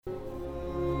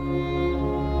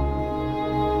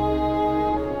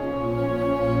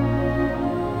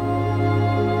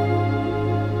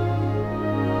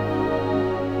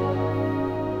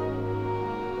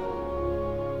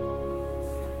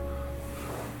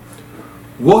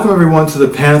Welcome everyone to the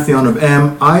Pantheon of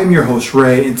M. I am your host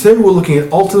Ray, and today we're looking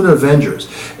at Ultimate Avengers.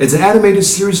 It's an animated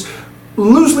series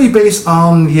loosely based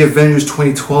on the Avengers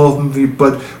 2012 movie,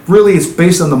 but really it's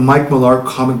based on the Mike Millar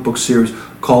comic book series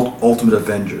called Ultimate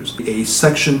Avengers, a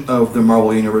section of the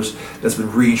Marvel Universe that's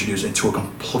been reintroduced into a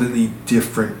completely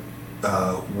different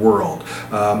world.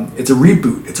 It's a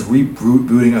reboot. It's a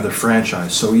rebooting of the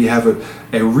franchise. So you have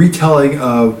a retelling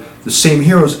of the same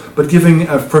heroes, but giving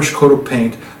a fresh coat of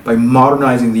paint by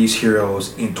modernizing these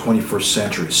heroes in 21st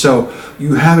century. So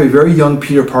you have a very young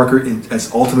Peter Parker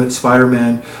as Ultimate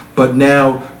Spider-Man, but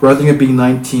now rather than it being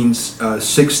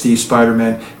 1960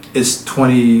 Spider-Man, it's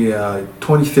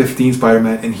 2015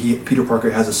 Spider-Man, and Peter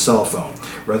Parker has a cell phone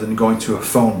rather than going to a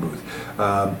phone booth.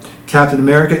 Captain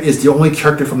America is the only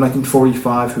character from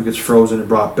 1945 who gets frozen and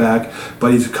brought back,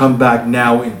 but he's come back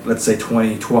now in, let's say,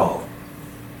 2012.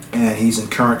 And he's in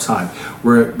current time.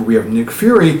 Where we have Nick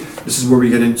Fury, this is where we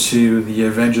get into the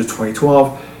Avengers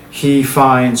 2012. He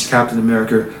finds Captain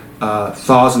America,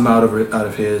 thaws him out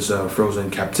of his frozen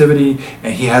captivity,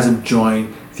 and he has him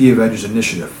join the Avengers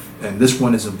Initiative. And this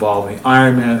one is involving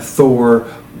Iron Man, Thor,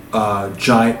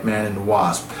 Giant Man, and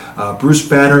Wasp. Bruce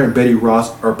Banner and Betty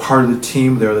Ross are part of the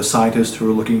team. They're the scientists who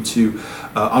are looking to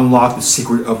unlock the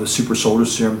secret of the super soldier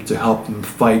serum to help them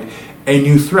fight a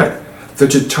new threat. The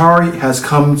Chitauri has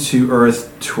come to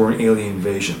Earth for an alien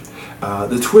invasion.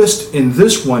 The twist in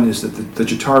this one is that the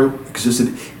Chitauri existed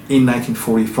in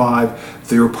 1945.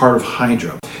 They were part of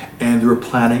Hydra, and they were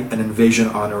planning an invasion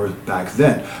on Earth back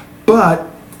then. But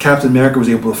Captain America was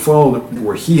able to follow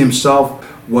where he himself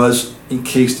was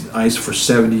encased in ice for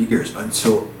 70 years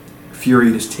until Fury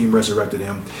and his team resurrected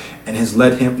him and has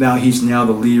led him. Now he's now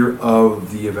the leader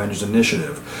of the Avengers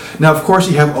Initiative. Now, of course,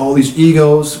 you have all these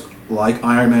egos like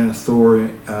Iron Man and Thor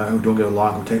who don't get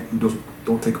along, who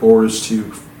don't take orders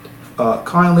too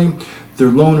kindly. They're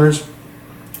loners.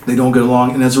 They don't get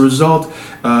along, and as a result,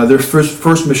 their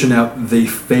first mission out, they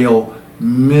fail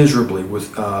miserably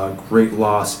with great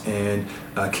loss and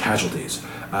casualties.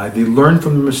 They learn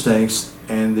from their mistakes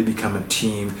and they become a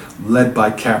team led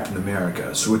by Captain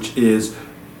America, which is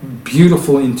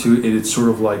beautiful into its sort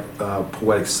of like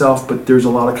poetic self, but there's a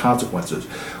lot of consequences.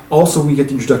 Also, we get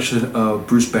the introduction of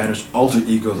Bruce Banner's alter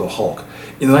ego, the Hulk.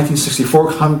 In the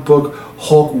 1964 comic book,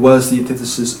 Hulk was the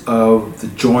antithesis of the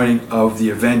joining of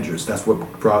the Avengers. That's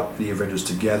what brought the Avengers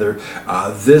together.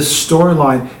 This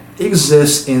storyline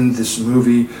exists in this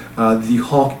movie. The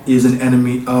Hulk is an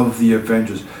enemy of the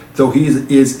Avengers, though he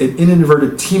is an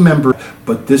inadvertent team member,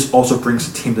 but this also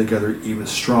brings the team together even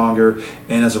stronger,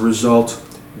 and as a result,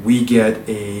 we get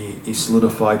a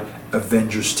solidified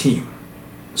Avengers team.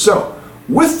 So,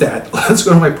 with that, let's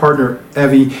go to my partner,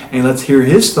 Evie, and let's hear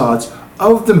his thoughts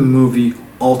of the movie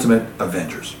Ultimate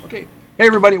Avengers. Okay. Hey,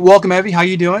 everybody. Welcome, Evie. How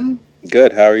you doing?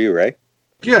 Good. How are you, Ray?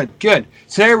 Good.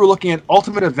 Today, we're looking at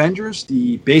Ultimate Avengers,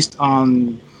 based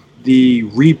on the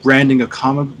rebranding of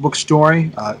comic book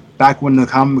story. Back when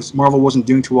Marvel wasn't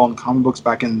doing too well in comic books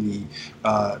back in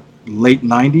the late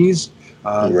 90s,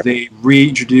 right. They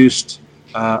reintroduced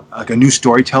like a new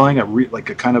storytelling,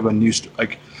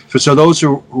 So those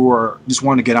who are just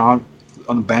want to get on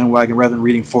the bandwagon rather than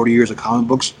reading 40 years of comic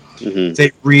books,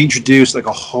 they reintroduced like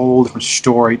a whole different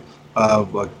story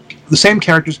of the same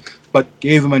characters, but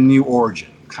gave them a new origin,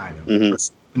 kind of, a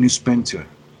new spin to it.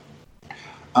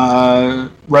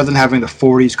 Rather than having the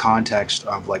 40s context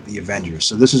of like the Avengers.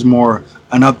 So this is more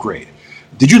an upgrade.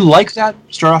 Did you like that?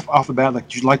 Start off the bat, like,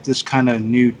 did you like this kind of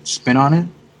new spin on it?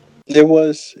 It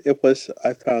was.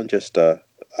 I found just a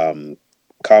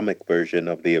comic version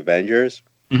of the Avengers.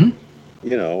 Mm-hmm.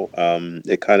 You know,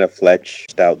 it kind of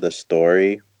fleshed out the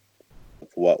story of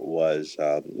what was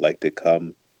like to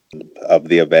come of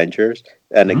the Avengers,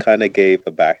 and it kind of gave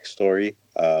a backstory,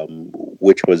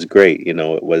 which was great. You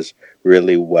know, it was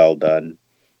really well done.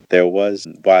 There was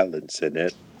violence in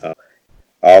it.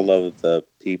 All of the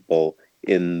people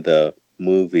in the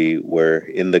movie were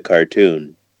in the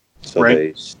cartoon, so right.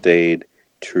 They stayed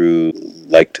true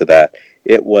to that.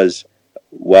 It was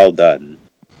well done,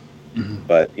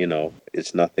 but you know,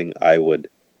 it's nothing I would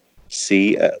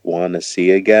want to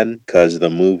see again, because the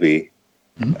movie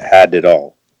had it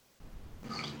all.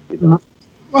 You know?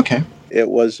 Okay. It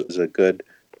was a good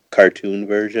cartoon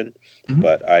version,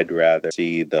 but I'd rather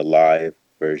see the live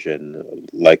version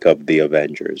of the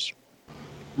Avengers.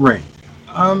 Right.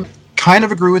 Kind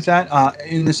of agree with that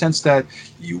in the sense that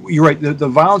you're right. The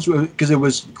violence, because it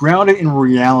was grounded in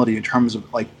reality in terms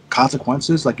of like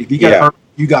consequences. Like if you got hurt,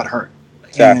 you got hurt.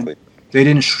 Exactly. And they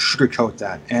didn't sugarcoat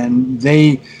that, and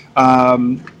they,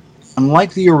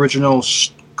 unlike the original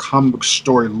comic book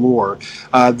story lore,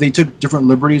 they took different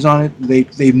liberties on it.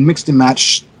 They mixed and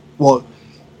matched. Well,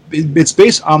 it's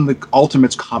based on the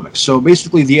Ultimates comics. So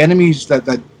basically, the enemies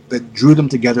that drew them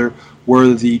together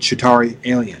were the Chitauri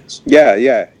aliens. Yeah,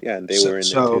 and they were in there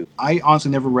too. I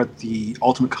honestly never read the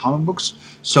Ultimate comic books,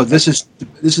 so this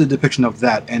is a depiction of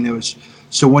that. And it was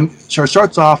so it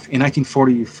starts off in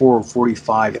 1944 or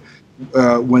 45,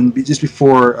 when just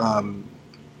before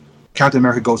Captain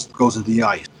America goes to the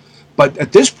ice. But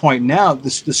at this point now, the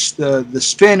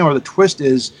spin or the twist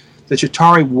is the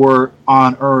Chitauri were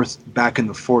on Earth back in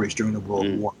the 40s during the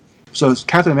World War. So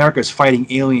Captain America is fighting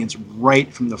aliens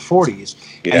right from the 40s,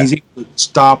 and he's able to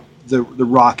stop the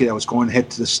rocket that was going to hit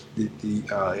to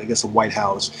the White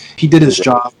House. He did his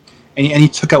job, and he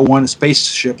took out one of the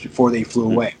spaceships before they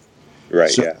flew away. Right.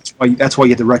 So that's why you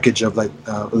get the wreckage of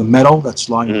the metal that's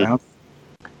lying around.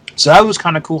 So that was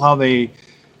kind of cool how they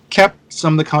kept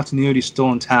some of the continuity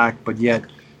still intact, but yet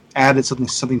added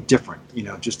something different.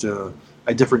 Just a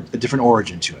different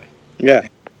origin to it. Yeah,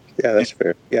 that's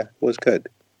fair. Yeah, it was good.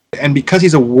 And because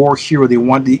he's a war hero,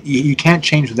 you can't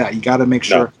change that. You got to make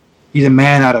sure he's a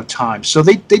man out of time. So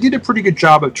they did a pretty good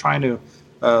job of trying to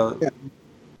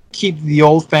keep the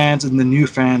old fans and the new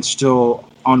fans still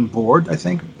on board, I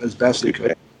think, as best they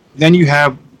could. Then you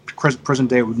have present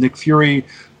day with Nick Fury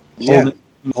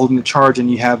holding the charge, and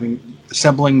you having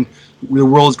assembling the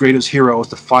world's greatest heroes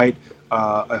to fight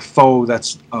a foe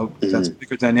that's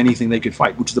bigger than anything they could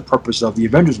fight, which is the purpose of the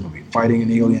Avengers movie, fighting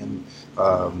an alien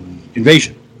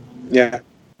invasion. Yeah.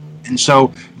 And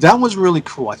so that was really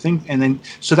cool, I think. And then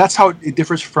so that's how it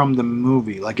differs from the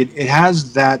movie. Like it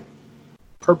has that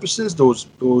purposes, those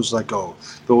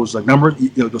number,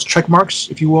 those check marks,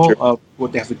 if you will, of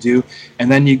what they have to do, and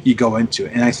then you go into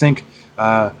it. And I think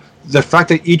the fact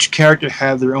that each character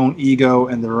had their own ego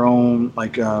and their own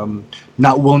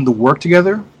not willing to work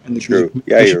together. And you're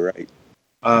right.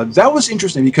 That was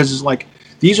interesting because it's like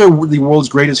these are the world's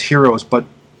greatest heroes, but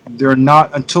they're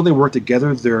not, until they work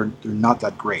together, they're not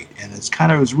that great. And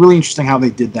it was really interesting how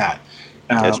they did that.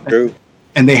 That's true.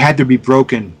 And they had to be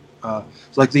broken.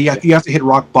 It's like you have to hit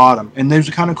rock bottom. And there's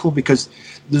kind of cool because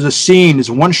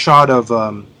there's one shot of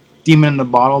Demon in the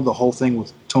Bottle, the whole thing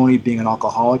with Tony being an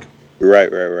alcoholic. Right.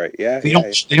 Yeah. They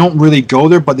don't really go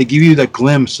there, but they give you that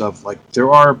glimpse of like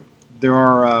there are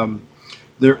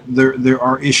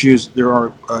issues, there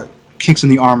are kinks in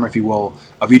the armor, if you will,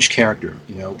 of each character.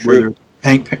 Whether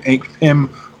Hank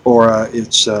Pym or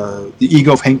it's the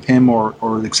ego of Hank Pym or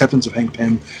the acceptance of Hank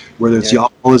Pym, whether it's the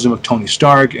alcoholism of Tony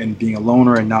Stark and being a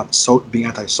loner and not being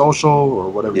antisocial or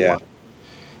whatever. Yeah.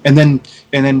 And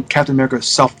then Captain America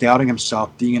self-doubting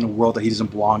himself, being in a world that he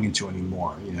doesn't belong into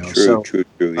anymore. True.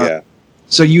 Yeah.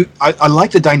 So I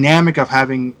like the dynamic of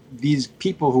having these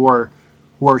people who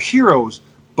are heroes,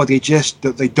 but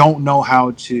they don't know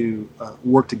how to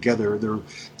work together.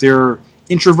 They're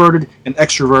introverted and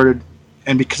extroverted,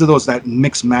 and because of that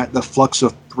the flux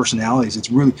of personalities,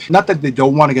 it's really not that they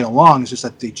don't want to get along. It's just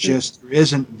that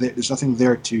there's nothing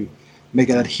there to make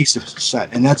an adhesive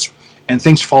set, and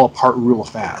things fall apart real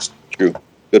fast. True.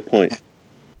 Good point.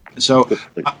 So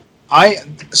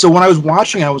so when I was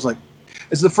watching, I was like,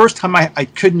 it's the first time I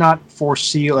could not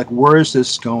foresee like where is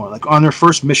this going. Like on their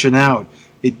first mission out,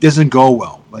 it doesn't go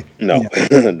well. Like no.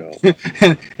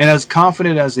 and as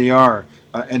confident as they are,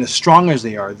 and as strong as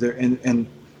they are, and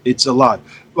it's a lot.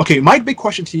 Okay, my big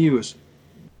question to you is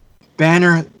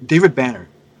David Banner.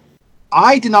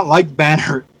 I did not like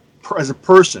Banner as a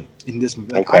person in this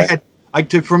movie. Like,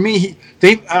 okay. For me,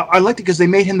 I liked it because they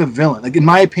made him the villain. Like in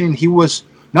my opinion, he was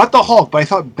not the Hulk, but I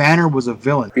thought Banner was a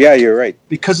villain. Yeah, you're right.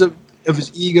 Because of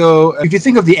his ego. If you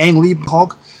think of the Ang Lee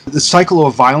Hulk, the cycle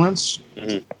of violence,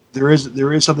 there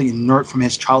is something inert from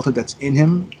his childhood that's in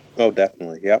him. Oh,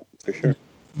 definitely. Yep, for sure.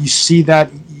 You see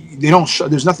that they don't show.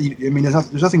 There's nothing. I mean,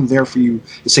 there's nothing there for you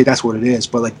to say that's what it is.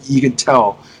 But like you can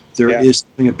tell, there is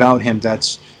something about him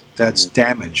that's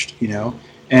damaged.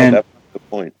 And that's the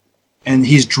point. And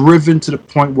he's driven to the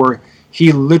point where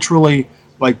he literally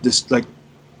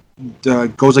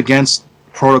goes against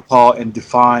protocol and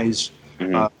defies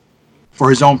for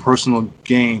his own personal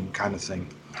gain, kind of thing.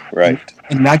 Right.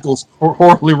 And that goes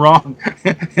horribly wrong.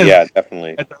 Yeah,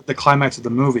 definitely. At the climax of the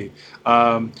movie.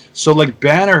 So like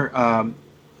Banner,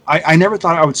 I never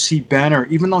thought I would see Banner,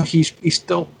 even though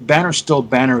Banner's still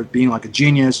Banner being like a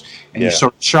genius and he's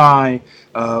sort of shy,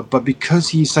 but because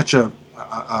he's such a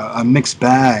mixed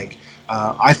bag,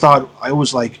 I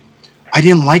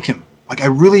didn't like him. Like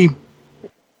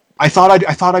I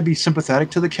thought I'd be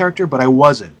sympathetic to the character, but I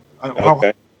wasn't.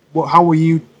 Okay. How were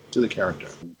you to the character?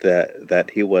 That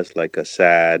he was like a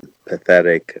sad,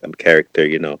 pathetic character,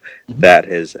 that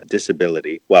his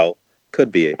disability, well,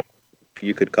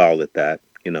 you could call it that,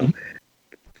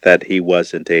 that he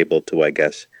wasn't able to, I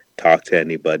guess, talk to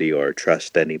anybody or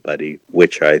trust anybody,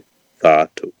 which I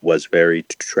thought was very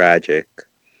tragic,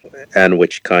 and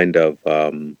which kind of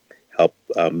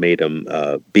helped made him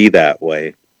be that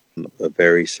way. A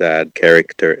very sad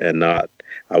character and not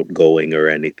outgoing or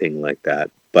anything like that.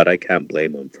 But I can't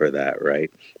blame him for that, right?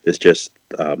 It's just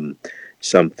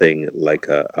something like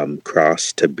a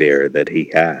cross to bear that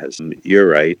he has. You're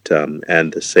right,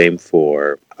 and the same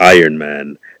for Iron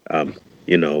Man.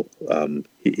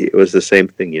 It was the same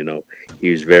thing.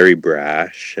 He was very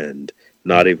brash and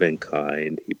not even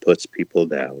kind. He puts people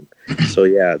down. So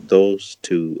yeah, those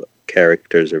two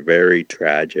characters are very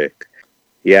tragic.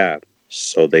 Yeah,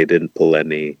 so they didn't pull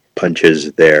any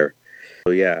punches there.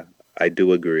 So yeah, I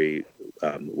do agree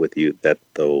with you that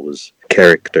those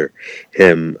character,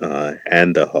 him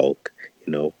and the Hulk,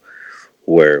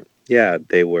 were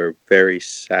they were very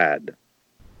sad,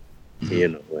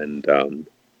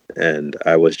 and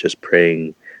I was just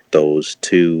praying those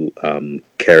two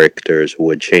characters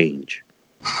would change.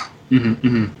 Mm-hmm,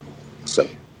 mm-hmm. So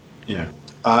yeah,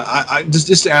 I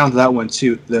just to add on to that one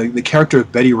too, the character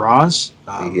of Betty Ross.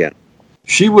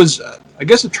 She was, I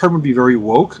guess the term would be very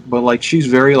woke, but like she's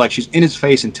very like she's in his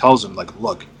face and tells him like,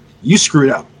 look, you screwed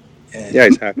up. And yeah,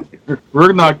 exactly.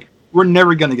 We're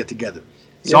never gonna get together.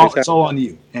 It's all on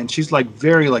you. And she's like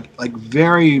very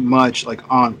very much like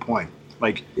on point.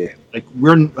 Like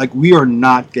we are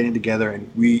not getting together,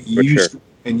 and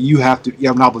you have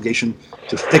an obligation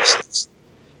to fix this.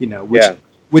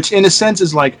 Which in a sense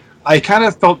is like I kind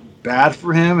of felt bad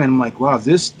for him, and I'm like, wow,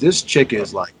 this chick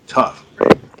is like tough.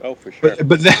 Oh, for sure.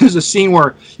 But then there's a scene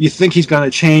where you think he's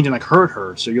gonna change and like hurt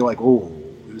her, so you're like, oh,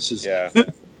 this is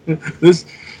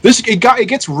it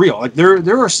gets real. Like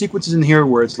there are sequences in here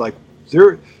where it's like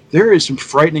there is some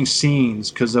frightening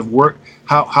scenes because of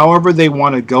however they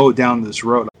want to go down this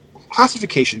road.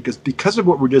 Classification, because of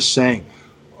what we're just saying,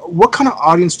 what kind of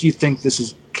audience do you think this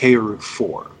is catered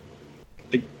for?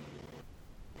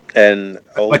 And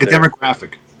like a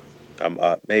demographic.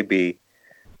 Maybe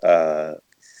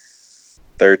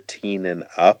 13 and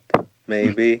up,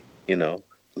 maybe,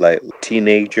 like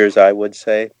teenagers, I would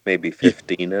say, maybe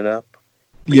 15 and up.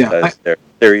 Because they're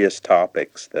serious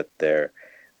topics that they're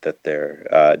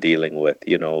dealing with,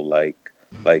 like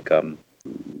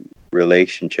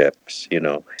relationships,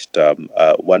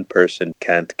 one person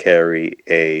can't carry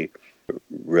a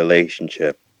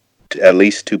relationship. At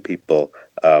least two people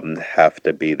have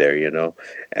to be there,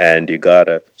 and you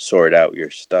gotta sort out your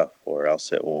stuff or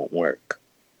else it won't work.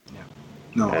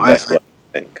 No, that's what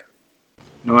I think.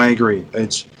 No, I agree.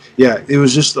 It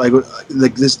was just like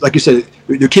this, like you said,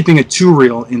 you're keeping it too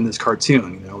real in this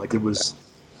cartoon. Like it was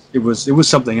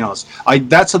something else.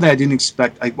 That's something I didn't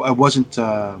expect. I wasn't.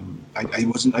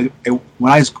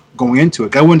 When I was going into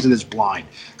it, I went into this blind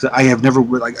because I have never,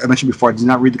 like I mentioned before, I did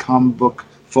not read the comic book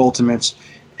for Ultimates,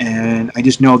 and I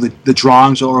just know that the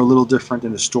drawings are a little different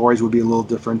and the stories would be a little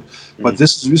different. Mm-hmm. But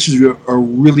this is a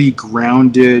really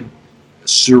grounded,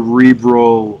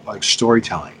 cerebral like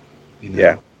storytelling.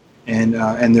 Yeah. And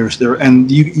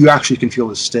you actually can feel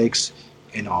the stakes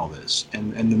in all this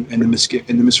and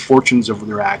the misfortunes of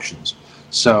their actions.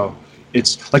 So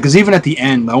it's like, because even at the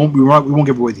end, we won't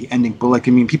give away the ending, but like,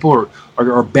 I mean, people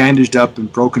are bandaged up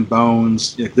and broken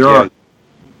bones. Like, there are,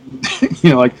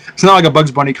 like, it's not like a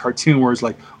Bugs Bunny cartoon where it's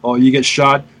like, oh, you get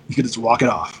shot, you can just walk it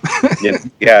off.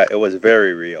 Yeah, it was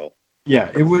very real.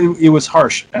 Yeah, it was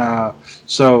harsh.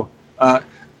 So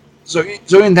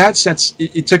in that sense,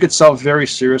 it took itself very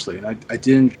seriously, and I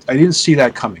didn't see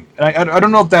that coming. And I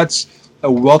don't know if that's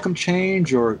a welcome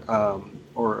change or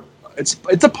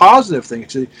it's a positive thing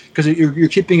because you're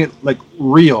keeping it like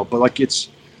real, but like it's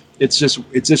just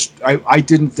I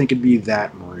didn't think it'd be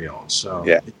that real. So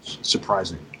yeah, it's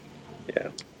surprising. Yeah,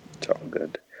 it's all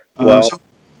good. Well, so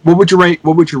what would you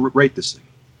rate this thing?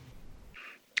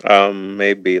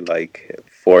 Maybe like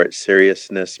for its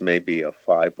seriousness, maybe a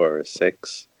 5 or a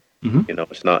 6. Mm-hmm.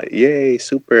 It's not yay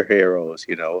superheroes.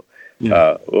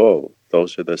 Yeah.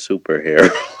 Those are the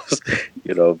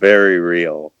superheroes. Very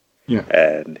real. Yeah.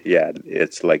 And yeah,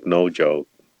 it's like no joke.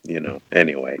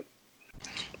 Anyway.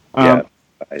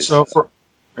 So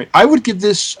I would give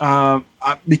this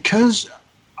because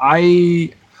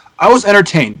I was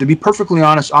entertained. To be perfectly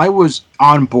honest, I was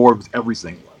on board with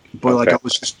everything. But like I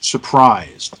was just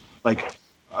surprised. Like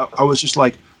I was just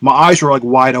like my eyes were like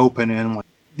wide open and like.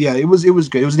 Yeah, it was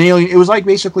good. It was an alien. It was like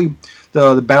basically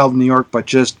the Battle of New York, but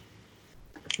just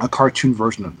a cartoon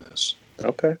version of this.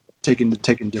 Okay. Taken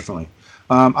differently.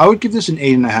 I would give this an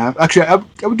 8.5. Actually, I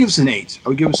would give this an 8. I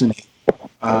would give this an 8.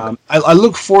 I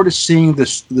look forward to seeing the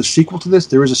sequel to this.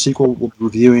 There is a sequel we'll be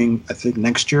reviewing, I think,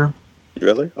 next year.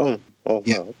 Really? Oh,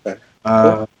 yeah. Okay.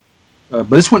 Cool. But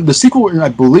this one, the sequel, I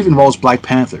believe, involves Black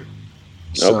Panther.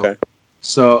 So, Okay.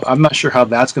 So I'm not sure how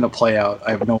that's going to play out. I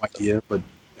have no idea, but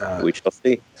We shall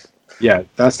see. yeah,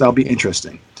 that'll be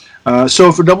interesting.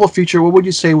 So for double feature, what would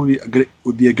you say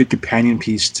would be a good companion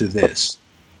piece to this?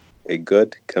 A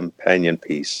good companion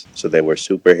piece. So they were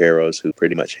superheroes who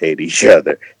pretty much hate each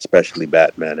other, especially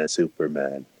Batman and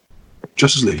Superman.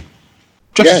 Justice League.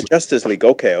 Justice League.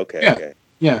 Okay. Yeah.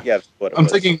 Yeah, that's what it I'm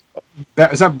was. thinking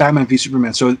it's not Batman v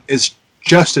Superman, so it's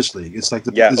Justice League. It's like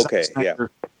the Yeah, Zack okay,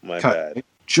 Snyder My cut, bad. right?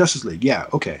 Justice League. Yeah,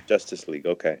 okay. Justice League.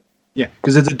 Okay. Yeah,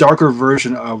 because it's a darker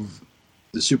version of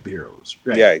the superheroes.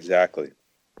 Right. Yeah, exactly.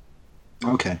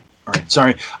 Okay. All right.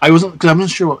 Sorry, I wasn't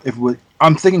sure if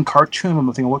I'm thinking cartoon. I'm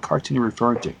thinking what cartoon you're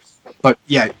referring to. But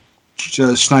yeah,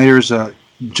 Snyder's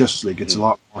Justice League. It's a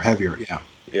lot more heavier. Yeah.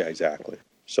 Yeah, exactly.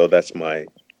 So that's my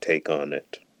take on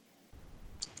it.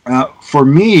 For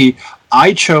me,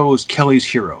 I chose Kelly's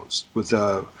Heroes with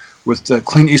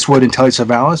Clint Eastwood and Telly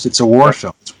Savalas. It's a war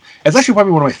film. It's actually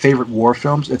probably one of my favorite war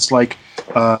films. It's like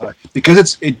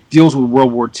because it deals with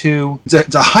World War II. It's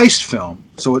a heist film,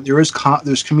 so there's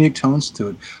comedic tones to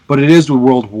it, but it is with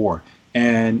World War,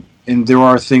 and there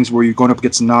are things where you're going up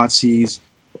against Nazis,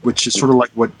 which is sort of like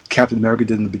what Captain America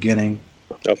did in the beginning.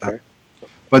 Okay.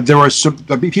 But there are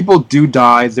people do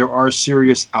die. There are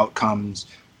serious outcomes,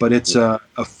 but it's a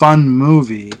fun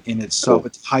movie in itself. Cool.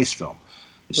 It's a heist film,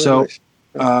 so.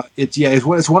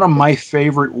 It's one of my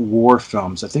favorite war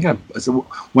films. I think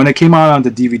when it came out on the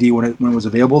DVD, when it was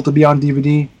available to be on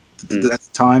DVD at the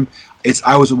time,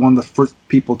 I was one of the first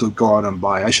people to go out and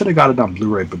buy. I should have got it on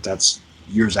Blu-ray, but that's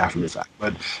years after the fact.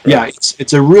 But yeah,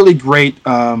 it's a really great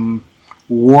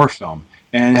war film,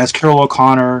 and it has Carol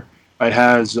O'Connor. It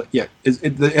has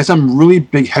it has some really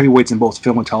big heavyweights in both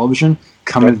film and television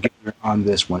coming together on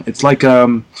this one. It's like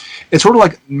it's sort of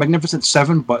like Magnificent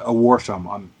Seven, but a war film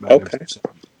on Magnificent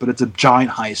Seven. But it's a giant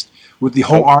heist with the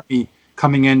whole army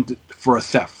coming in for a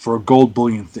theft, for a gold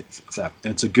bullion theft.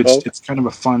 And it's a good. It's kind of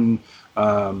a fun.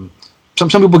 Some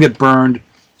people get burned.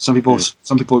 Some people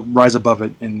rise above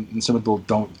it, and some people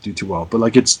don't do too well. But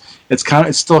like it's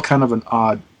still kind of an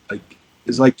odd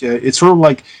it's sort of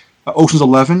like Ocean's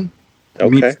 11.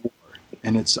 Okay.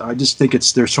 And I just think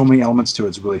there's so many elements to it.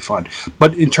 It's really fun.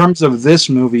 But in terms of this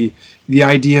movie, the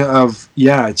idea of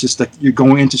it's just like you're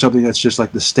going into something that's just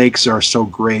like the stakes are so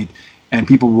great, and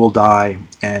people will die,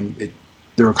 and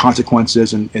there are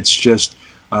consequences, and it's just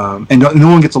and no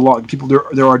one gets along. People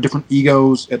there are different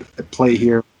egos at play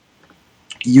here.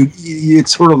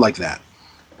 It's sort of like that.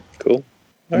 Cool.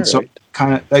 So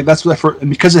kind of like that's what and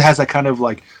because it has that kind of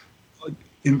like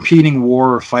impeding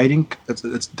war or fighting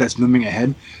that's moving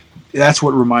ahead. That's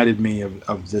what reminded me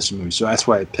of this movie, so that's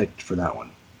why I picked for that one.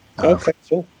 Okay,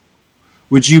 cool.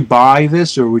 Would you buy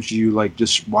this, or would you like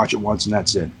just watch it once and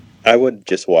that's it? I would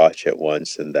just watch it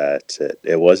once and that's it.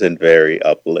 It wasn't very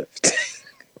uplifting.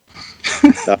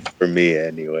 Not for me,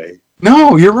 anyway.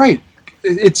 No, you're right.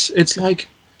 It's like,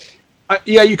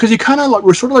 because you kind of like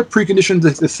we're sort of like preconditioned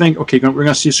to think, okay, we're going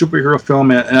to see a superhero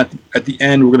film, and at the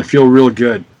end we're going to feel real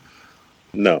good.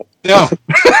 No.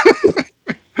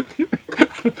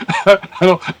 I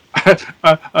don't.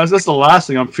 That's the last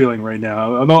thing I'm feeling right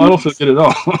now. I don't feel good at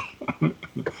all.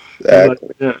 Exactly.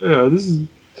 This is.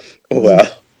 Wow.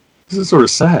 This is sort of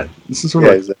sad. This is sort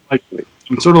of like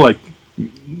I'm sort of like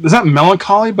it's not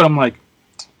melancholy, but I'm like,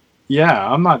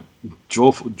 I'm not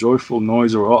joyful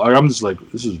noise or I'm just like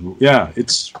this is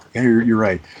it's you're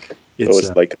right.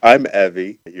 It's like I'm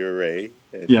Evie, you're Ray.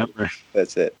 And right.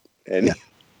 That's it. And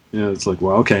it's like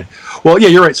okay. Well,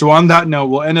 you're right. So on that note,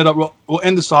 we'll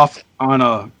end this off on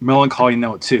a melancholy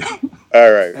note too.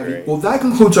 All right. Well, that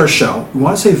concludes our show. We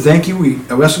want to say thank you.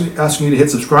 We're asking you to hit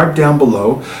subscribe down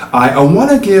below. I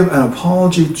want to give an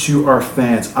apology to our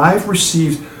fans. I've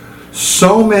received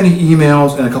so many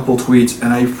emails and a couple of tweets,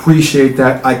 and I appreciate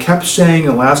that. I kept saying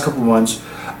in the last couple of months,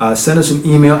 send us an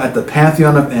email at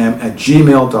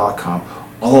thepantheonofm@gmail.com.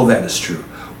 All of that is true.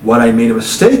 What I made a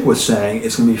mistake with saying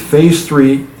is going to be Phase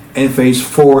 3 and Phase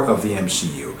 4 of the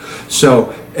MCU.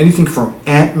 So anything from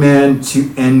Ant-Man to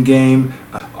Endgame,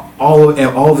 all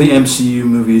of the MCU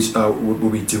movies will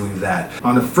be doing that.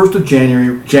 On the 1st of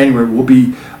January will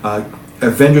be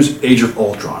Avengers Age of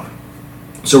Ultron.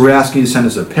 So we're asking you to send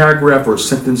us a paragraph or a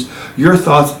sentence, your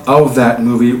thoughts of that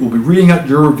movie. We'll be reading out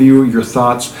your review, your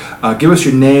thoughts. Give us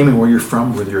your name and where you're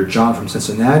from, whether you're John from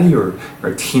Cincinnati or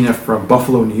Tina from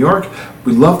Buffalo, New York.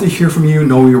 We'd love to hear from you,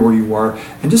 know where you are,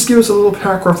 and just give us a little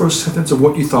paragraph or a sentence of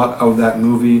what you thought of that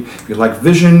movie. If you like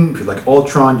Vision, if you like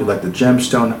Ultron, you like the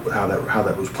Gemstone, how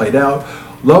that was played out.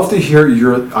 Love to hear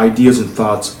your ideas and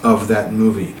thoughts of that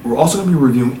movie. We're also going to be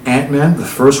reviewing Ant-Man, the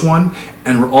first one,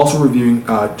 and we're also reviewing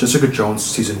Jessica Jones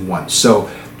Season 1. So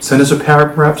send us a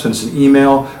paragraph, send us an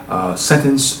email,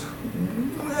 sentence,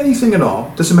 anything at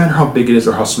all. Doesn't matter how big it is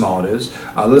or how small it is.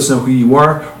 Let us know who you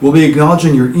are. We'll be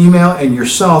acknowledging your email and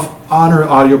yourself on our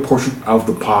audio portion of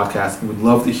the podcast. We'd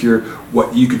love to hear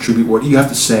what you contribute, what you have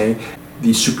to say.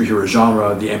 The superhero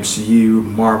genre, the MCU,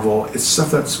 Marvel, it's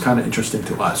stuff that's kind of interesting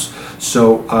to us.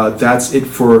 So that's it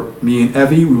for me and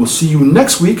Evie. We will see you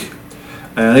next week.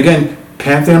 And again,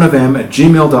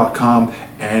 pantheonofm@gmail.com,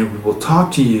 and we will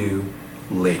talk to you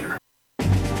later.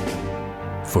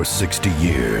 For 60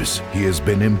 years, he has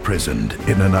been imprisoned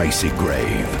in an icy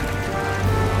grave.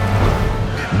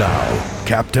 Now,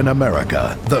 Captain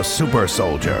America, the super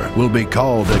soldier, will be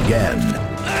called again.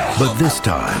 But this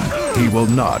time, he will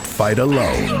not fight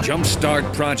alone.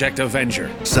 Jumpstart Project Avenger.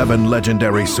 7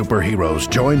 legendary superheroes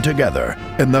join together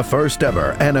in the first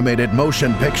ever animated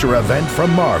motion picture event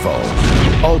from Marvel,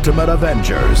 Ultimate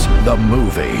Avengers, the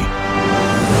movie.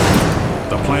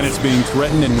 The planet's being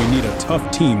threatened and we need a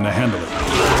tough team to handle it.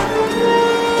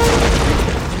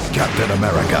 Captain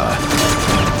America,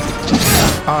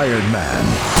 Iron Man,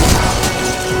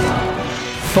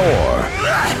 Thor,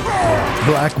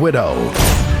 Black Widow,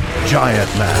 Giant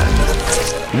Man,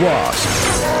 Wasp,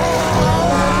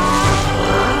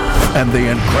 and the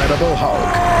Incredible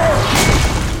Hulk.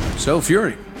 So,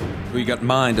 Fury, who you got in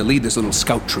mind to lead this little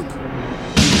scout troop?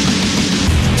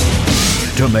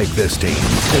 To make this team,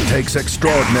 it takes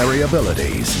extraordinary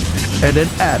abilities and an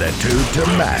attitude to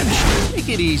match. Take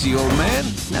it easy, old man.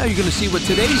 Now you're gonna see what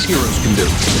today's heroes can do.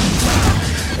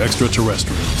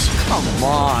 Extraterrestrials. Come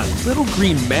on, little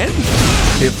green men?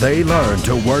 If they learn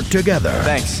to work together,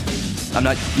 Thanks. I'm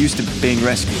not used to being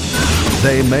rescued.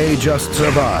 they may just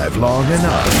survive long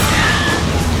enough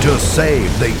to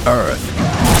save the Earth.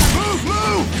 Move,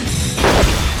 move!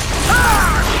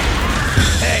 Ah!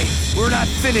 Hey, we're not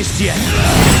finished yet.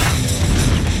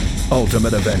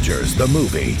 Ultimate Avengers, the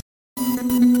movie.